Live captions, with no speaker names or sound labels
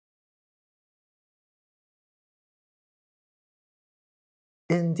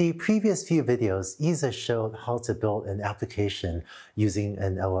In the previous few videos, Isa showed how to build an application using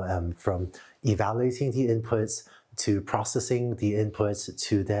an LLM, from evaluating the inputs to processing the inputs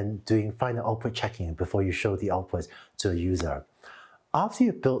to then doing final output checking before you show the output to a user. After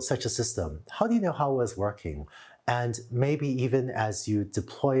you've built such a system, how do you know how it's working? And maybe even as you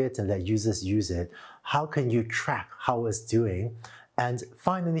deploy it and let users use it, how can you track how it's doing and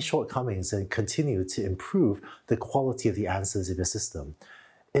find any shortcomings and continue to improve the quality of the answers of your system?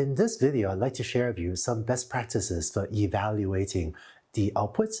 In this video, I'd like to share with you some best practices for evaluating the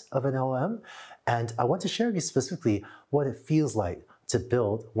outputs of an LLM, and I want to share with you specifically what it feels like to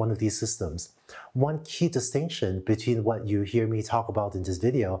build one of these systems. One key distinction between what you hear me talk about in this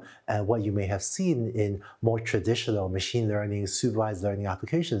video and what you may have seen in more traditional machine learning, supervised learning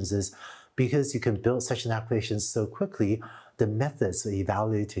applications is because you can build such an application so quickly, the methods for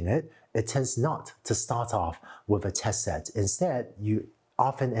evaluating it tends not to start off with a test set. Instead, you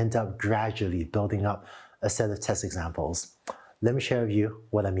often end up gradually building up a set of test examples. Let me share with you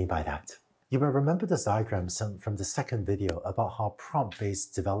what I mean by that. You will remember this diagram from the second video about how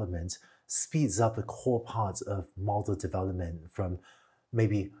prompt-based development speeds up the core parts of model development from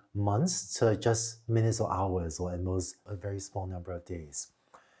maybe months to just minutes or hours, or at most a very small number of days.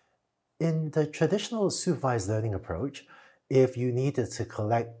 In the traditional supervised learning approach, if you needed to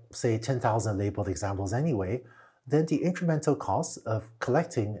collect, say, 10,000 labeled examples anyway, then the incremental cost of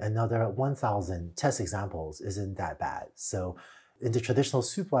collecting another 1,000 test examples isn't that bad. So in the traditional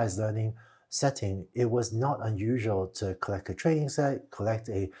supervised learning setting, it was not unusual to collect a training set, collect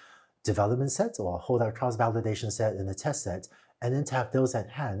a development set or a holdout cross-validation set and a test set, and then to have those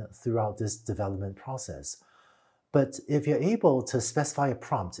at hand throughout this development process. But if you're able to specify a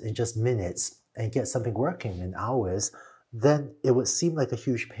prompt in just minutes and get something working in hours, then it would seem like a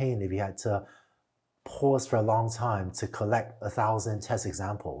huge pain if you had to pause for a long time to collect 1,000 test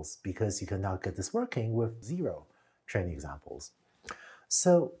examples, because you can now get this working with 0 training examples.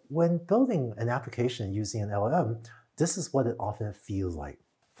 So when building an application using an LLM, this is what it often feels like.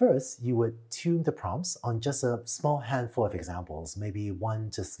 First, you would tune the prompts on just a small handful of examples, maybe 1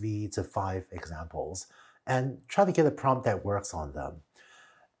 to 3 to 5 examples, and try to get a prompt that works on them.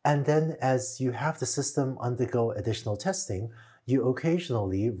 And then as you have the system undergo additional testing, you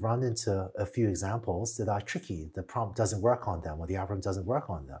occasionally run into a few examples that are tricky. The prompt doesn't work on them, or the algorithm doesn't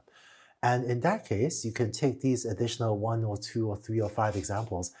work on them. And in that case, you can take these additional 1 or 2 or 3 or 5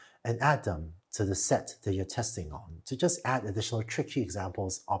 examples and add them to the set that you're testing on, to just add additional tricky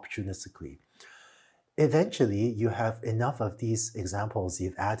examples opportunistically. Eventually, you have enough of these examples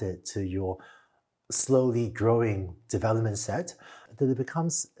you've added to your slowly growing development set that it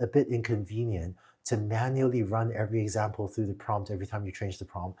becomes a bit inconvenient to manually run every example through the prompt every time you change the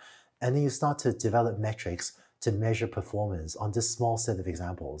prompt. And then you start to develop metrics to measure performance on this small set of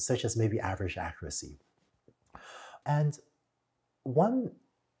examples, such as maybe average accuracy. And one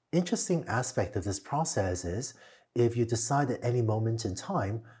interesting aspect of this process is if you decide at any moment in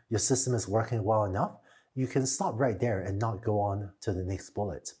time your system is working well enough, you can stop right there and not go on to the next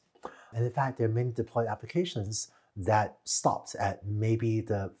bullet. And in fact, there are many deployed applications that stopped at maybe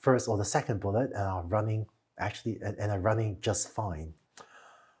the first or the second bullet and are running just fine.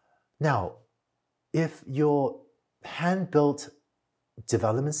 Now, if your hand-built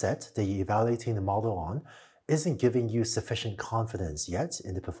development set that you're evaluating the model on isn't giving you sufficient confidence yet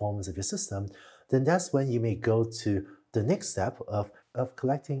in the performance of your system, then that's when you may go to the next step of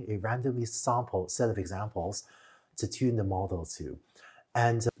collecting a randomly sampled set of examples to tune the model to.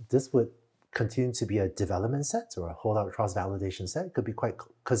 And this would continue to be a development set or a holdout cross-validation set. It could be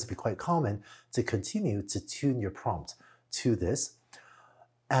quite common to continue to tune your prompt to this.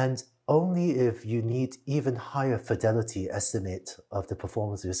 And only if you need even higher fidelity estimate of the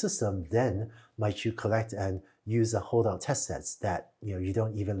performance of your system, then might you collect and use a holdout test sets that you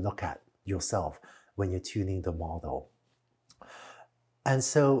don't even look at yourself when you're tuning the model. And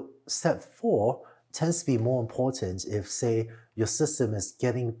so step 4 tends to be more important if, say, your system is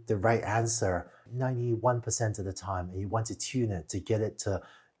getting the right answer 91% of the time and you want to tune it to get it to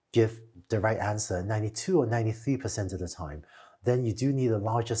give the right answer 92 or 93% of the time. Then you do need a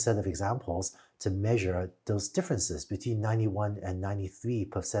larger set of examples to measure those differences between 91 and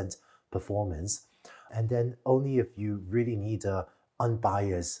 93% performance. And then only if you really need an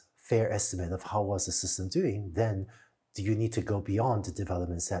unbiased, fair estimate of how was the system doing, then do you need to go beyond the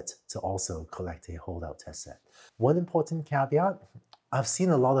development set to also collect a holdout test set. One important caveat, I've seen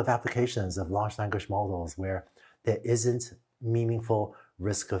a lot of applications of large language models where there isn't meaningful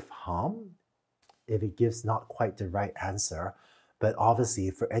risk of harm if it gives not quite the right answer. But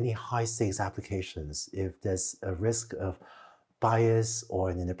obviously, for any high-stakes applications, if there's a risk of bias or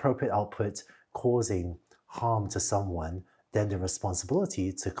an inappropriate output causing harm to someone, then the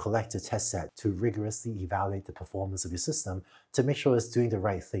responsibility to collect a test set to rigorously evaluate the performance of your system to make sure it's doing the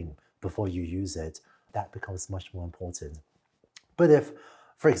right thing before you use it, that becomes much more important. But if,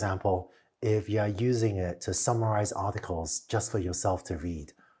 for example, if you are using it to summarize articles just for yourself to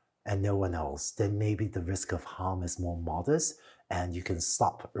read and no one else, then maybe the risk of harm is more modest and you can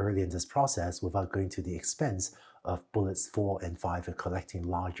stop early in this process without going to the expense of bullets 4 and 5 and collecting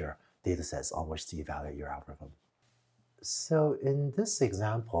larger datasets on which to evaluate your algorithm. So in this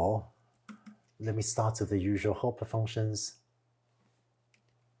example, let me start with the usual helper functions.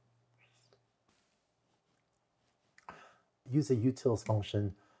 Use a utils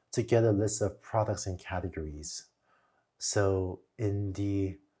function to get a list of products and categories. So in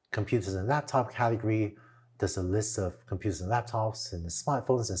the computers and laptop category, there's a list of computers and laptops. In the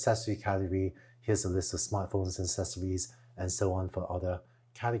smartphones and accessory category, here's a list of smartphones and accessories, and so on for other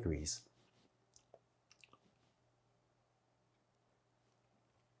categories.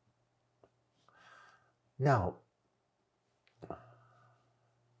 Now,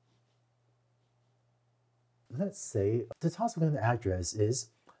 let's say the task we're going to address is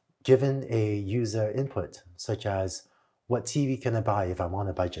given a user input, such as what TV can I buy if I'm on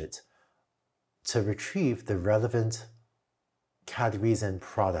a budget, to retrieve the relevant categories and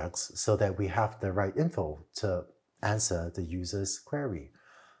products so that we have the right info to answer the user's query.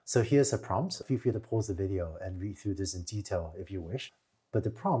 So here's a prompt. Feel free to pause the video and read through this in detail if you wish. But the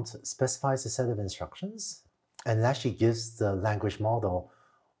prompt specifies a set of instructions and it actually gives the language model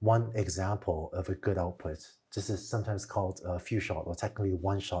one example of a good output. This is sometimes called a few-shot or technically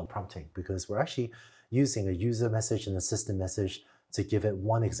one-shot prompting because we're actually using a user message and a system message to give it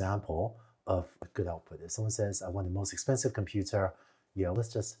one example of a good output. If someone says, I want the most expensive computer,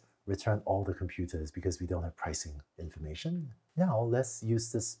 let's just return all the computers because we don't have pricing information. Now let's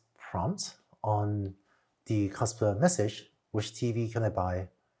use this prompt on the customer message. Which TV can I buy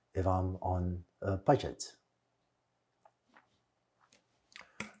if I'm on a budget?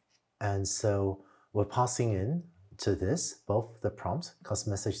 And so we're passing in to this, both the prompt,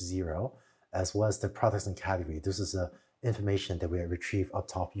 customer message 0, as well as the products and category. This is the information that we retrieve up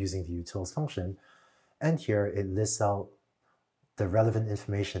top using the utils function. And here it lists out the relevant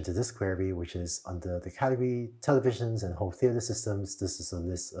information to this query, which is under the category televisions and home theater systems. This is a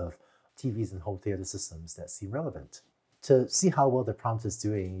list of TVs and home theater systems that seem relevant. To see how well the prompt is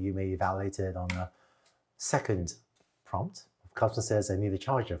doing, you may evaluate it on a second prompt. The customer says, I need a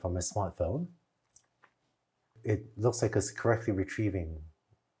charger for my smartphone. It looks like it's correctly retrieving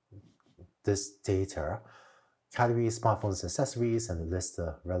this data. Category, smartphones, accessories, and a list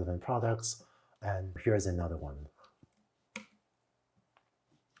of relevant products. And here's another one.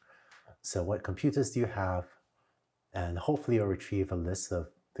 So what computers do you have? And hopefully you'll retrieve a list of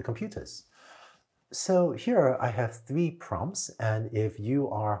the computers. So here I have 3 prompts, and if you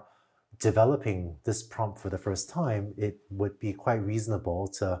are developing this prompt for the first time, it would be quite reasonable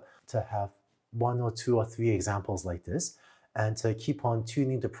to have 1 or 2 or 3 examples like this, and to keep on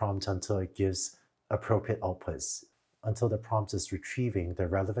tuning the prompt until it gives appropriate outputs, until the prompt is retrieving the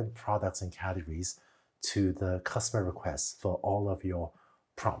relevant products and categories to the customer requests for all of your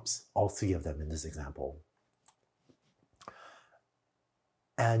prompts, all 3 of them in this example.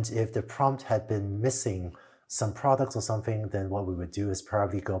 And if the prompt had been missing some products or something, then what we would do is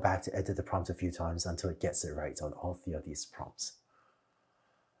probably go back to edit the prompt a few times until it gets it right on all 3 of these prompts.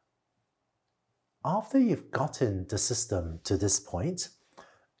 After you've gotten the system to this point,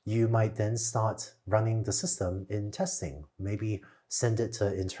 you might then start running the system in testing. Maybe send it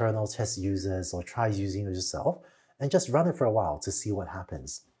to internal test users or try using it yourself and just run it for a while to see what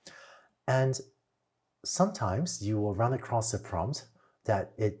happens. And sometimes you will run across a prompt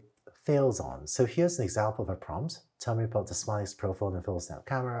that it fails on. So here's an example of a prompt. Tell me about the SmartX Pro phone and Philips Snap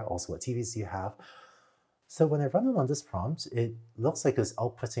camera, also what TVs do you have. So when I run it on this prompt, it looks like it's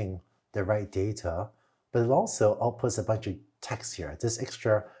outputting the right data, but it also outputs a bunch of text here, this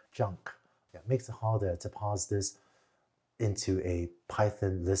extra junk. It makes it harder to parse this into a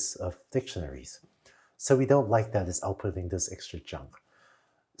Python list of dictionaries. So we don't like that it's outputting this extra junk.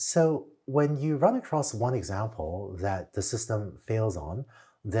 So when you run across one example that the system fails on,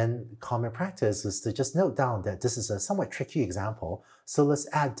 then common practice is to just note down that this is a somewhat tricky example. So let's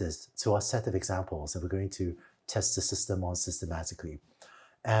add this to our set of examples that we're going to test the system on systematically.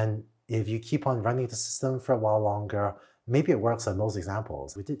 And if you keep on running the system for a while longer, maybe it works on most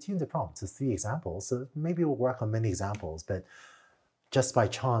examples. We did tune the prompt to 3 examples, so maybe it will work on many examples, but just by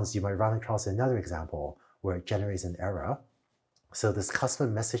chance, you might run across another example where it generates an error. So this customer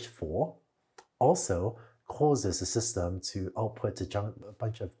message 4 also causes the system to output a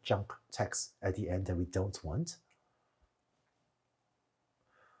bunch of junk text at the end that we don't want.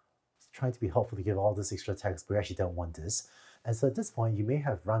 Trying to be helpful to give all this extra text, but we actually don't want this. And so at this point, you may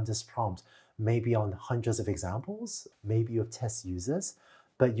have run this prompt maybe on hundreds of examples, maybe you have test users,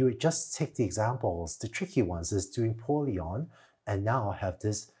 but you would just take the examples, the tricky ones that's doing poorly on, and now have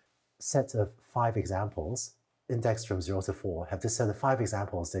this set of 5 examples, indexed from 0 to 4, have this set of 5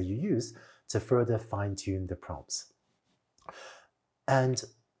 examples that you use to further fine-tune the prompts. And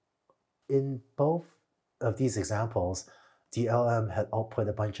in both of these examples, the LLM had output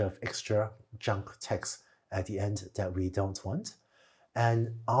a bunch of extra junk text at the end that we don't want.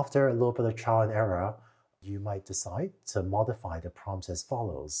 And after a little bit of trial and error, you might decide to modify the prompt as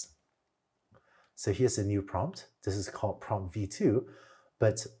follows. So here's a new prompt. This is called prompt v2.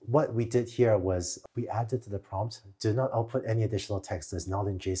 But what we did here was we added to the prompt, do not output any additional text that's not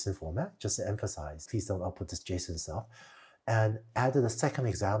in JSON format, just to emphasize, please don't output this JSON stuff. And added a second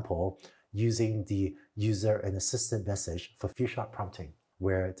example using the user and assistant message for few-shot prompting,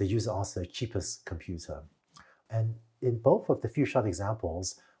 where the user asks the cheapest computer. And in both of the few-shot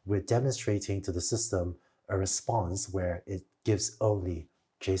examples, we're demonstrating to the system a response where it gives only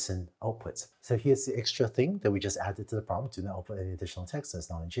JSON outputs. So here's the extra thing that we just added to the prompt, do not output any additional text that's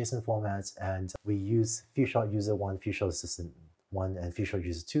not in JSON formats, and we use few-shot user 1, few-shot assistant 1, and few-shot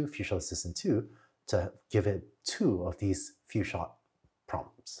user 2, few-shot assistant 2 to give it 2 of these few-shot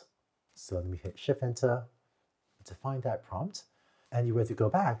prompts. So let me hit Shift-Enter to find that prompt. And you were to go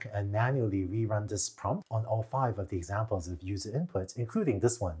back and manually rerun this prompt on all 5 of the examples of user inputs, including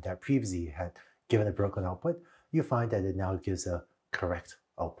this one that previously had given a broken output, you find that it now gives a correct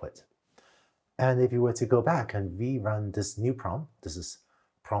output. And if you were to go back and rerun this new prompt, this is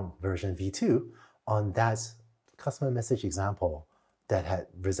prompt version v2, on that customer message example that had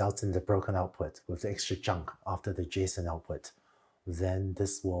resulted in the broken output with the extra junk after the JSON output, then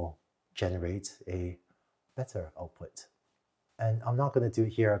this will generate a better output. And I'm not going to do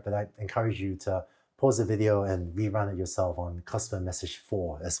it here, but I encourage you to pause the video and rerun it yourself on customer message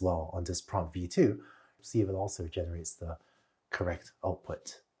 4 as well on this prompt v2. See if it also generates the correct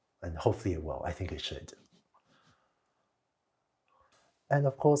output. And hopefully it will. I think it should. And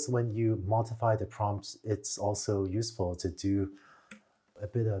of course, when you modify the prompts, it's also useful to do a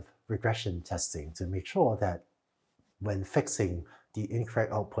bit of regression testing to make sure that when fixing the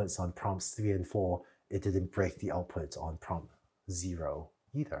incorrect outputs on prompts 3 and 4, it didn't break the output on prompt 0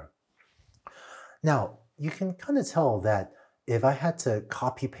 either. Now, you can kind of tell that if I had to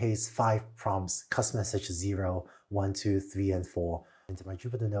copy paste 5 prompts, customer message 0, 1, 2, 3, and 4, into my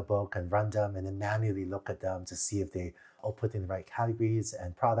Jupyter notebook and run them and then manually look at them to see if they output in the right categories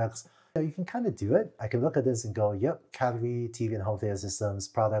and products. You can kind of do it. I can look at this and go, yep, category, TV and home theater systems,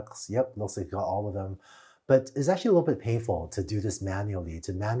 products, yep, looks like got all of them. But it's actually a little bit painful to do this manually,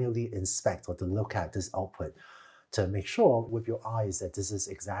 to manually inspect or to look at this output to make sure with your eyes that this is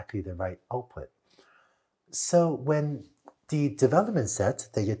exactly the right output. So when the development set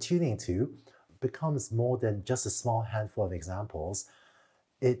that you're tuning to becomes more than just a small handful of examples,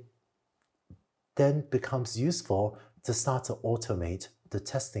 it then becomes useful to start to automate the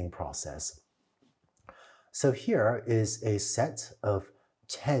testing process. So here is a set of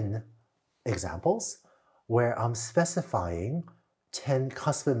 10 examples where I'm specifying 10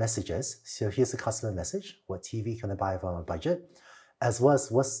 customer messages. So here's the customer message, what TV can I buy on a budget, as well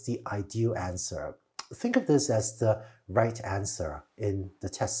as what's the ideal answer. Think of this as the right answer in the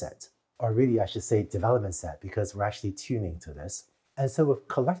test set, or really I should say development set, because we're actually tuning to this. And so we've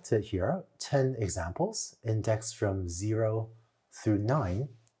collected here 10 examples indexed from 0 through 9,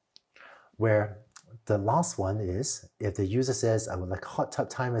 where the last one is, if the user says, I would like a hot tub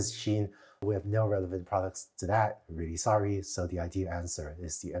time machine, we have no relevant products to that, really sorry, so the ideal answer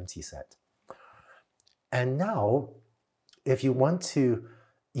is the empty set. And now, if you want to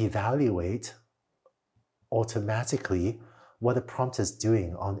evaluate automatically what the prompt is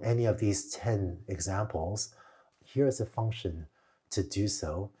doing on any of these 10 examples, here's a function to do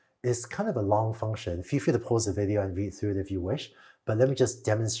so. It's kind of a long function. Feel free to pause the video and read through it if you wish, but let me just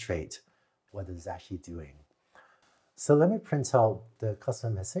demonstrate what it's actually doing. So let me print out the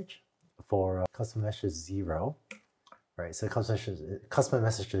customer message for customer message 0. Right, so customer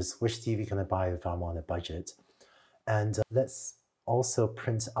messages, which TV can I buy if I'm on a budget? And let's also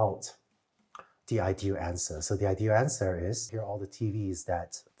print out the ideal answer. So the ideal answer is, here are all the TVs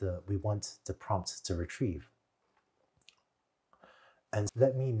that we want the prompt to retrieve. And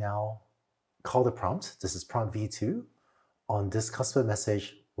let me now call the prompt. This is prompt v2 on this customer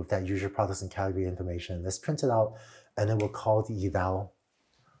message with that usual products and category information. Let's print it out, and then we'll call the eval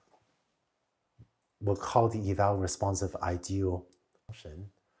we'll call the eval responsive ideal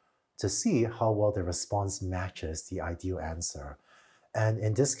function to see how well the response matches the ideal answer. And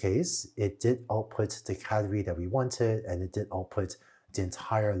in this case, it did output the category that we wanted, and it did output the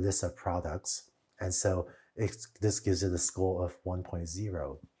entire list of products. And so this gives it a score of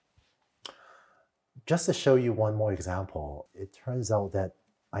 1.0. Just to show you one more example, it turns out that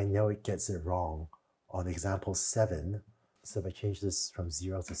I know it gets it wrong on example 7. So if I change this from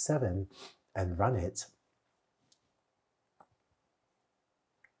 0 to 7 and run it,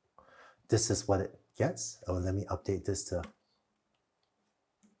 this is what it gets. Oh, let me update this to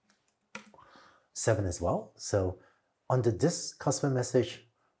 7 as well. So under this customer message,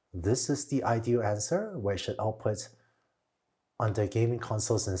 this is the ideal answer, where it should output under gaming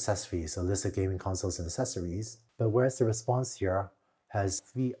consoles and accessories, a list of gaming consoles and accessories. But whereas the response here has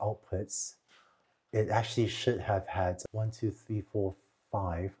 3 outputs, it actually should have had 1, 2, 3, 4,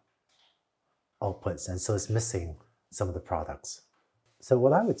 5 outputs. And so it's missing some of the products. So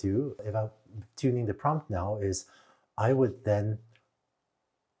what I would do if I'm tuning the prompt now is I would then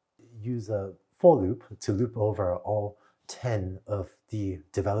use a for loop to loop over all 10 of the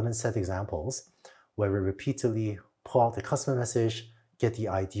development set examples, where we repeatedly pull out the customer message, get the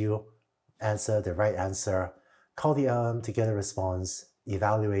ideal answer, the right answer, call the LM to get a response,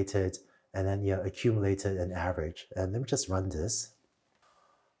 evaluate it, and then accumulate it and average. And let me just run this.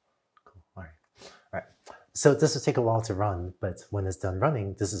 Cool. All right. So this will take a while to run, but when it's done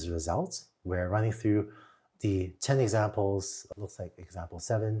running, this is the result. We're running through the 10 examples. It looks like example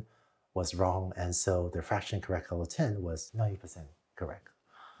 7 was wrong, and so the fraction correct out of 10 was 90% correct.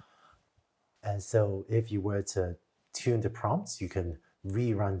 And so if you were to tune the prompts, you can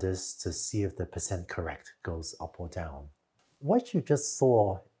rerun this to see if the percent correct goes up or down. What you just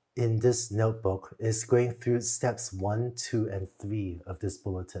saw in this notebook is going through steps 1, 2, and 3 of this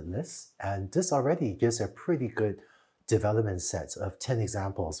bulleted list, and this already gives a pretty good development set of 10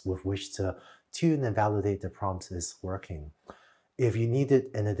 examples with which to tune and validate the prompt is working. If you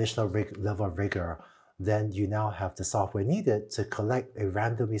needed an additional level of rigor, then you now have the software needed to collect a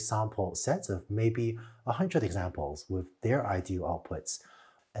randomly sampled set of maybe 100 examples with their ideal outputs,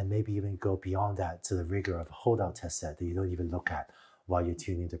 and maybe even go beyond that to the rigor of a holdout test set that you don't even look at while you're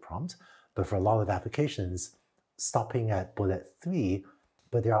tuning the prompt. But for a lot of applications, stopping at bullet 3,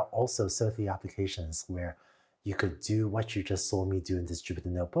 but there are also certain applications where you could do what you just saw me do in this Jupyter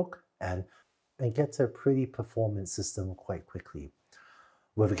Notebook and get to a pretty performant system quite quickly.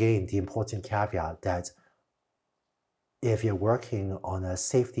 With, again, the important caveat that if you're working on a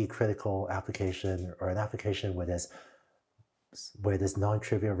safety critical application or an application where there's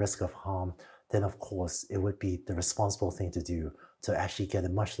non-trivial risk of harm, then of course it would be the responsible thing to do to actually get a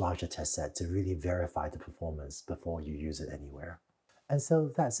much larger test set to really verify the performance before you use it anywhere. And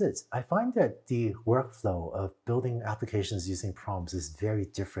so that's it. I find that the workflow of building applications using prompts is very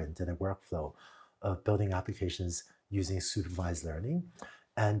different than a workflow of building applications using supervised learning.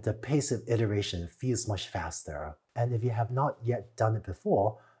 And the pace of iteration feels much faster. And if you have not yet done it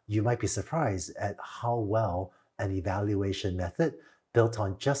before, you might be surprised at how well an evaluation method built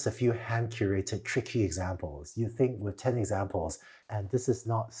on just a few hand-curated tricky examples. You think with 10 examples, and this is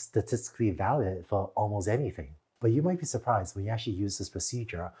not statistically valid for almost anything. But you might be surprised when you actually use this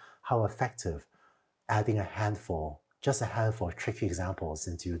procedure, how effective adding just a handful of tricky examples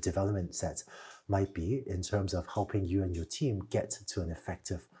into your development set might be in terms of helping you and your team get to an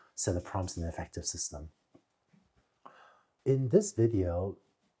effective set of prompts and an effective system. In this video,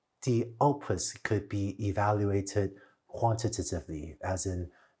 the outputs could be evaluated quantitatively, as in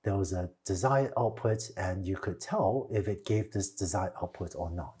there was a desired output and you could tell if it gave this desired output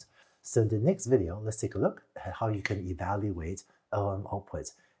or not. So in the next video, let's take a look at how you can evaluate LM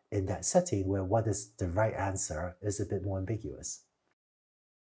output in that setting where what is the right answer is a bit more ambiguous.